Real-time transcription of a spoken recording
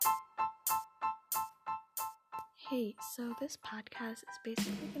Hey, so this podcast is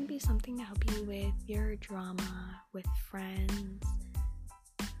basically going to be something to help you with your drama, with friends,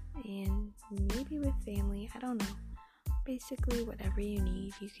 and maybe with family. I don't know. Basically, whatever you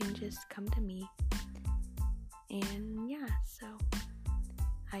need, you can just come to me. And yeah, so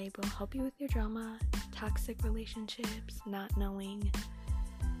I will help you with your drama, toxic relationships, not knowing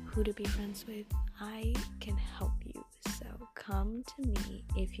who to be friends with. I can help you. So come to me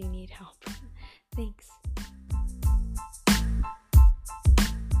if you need help. Thanks.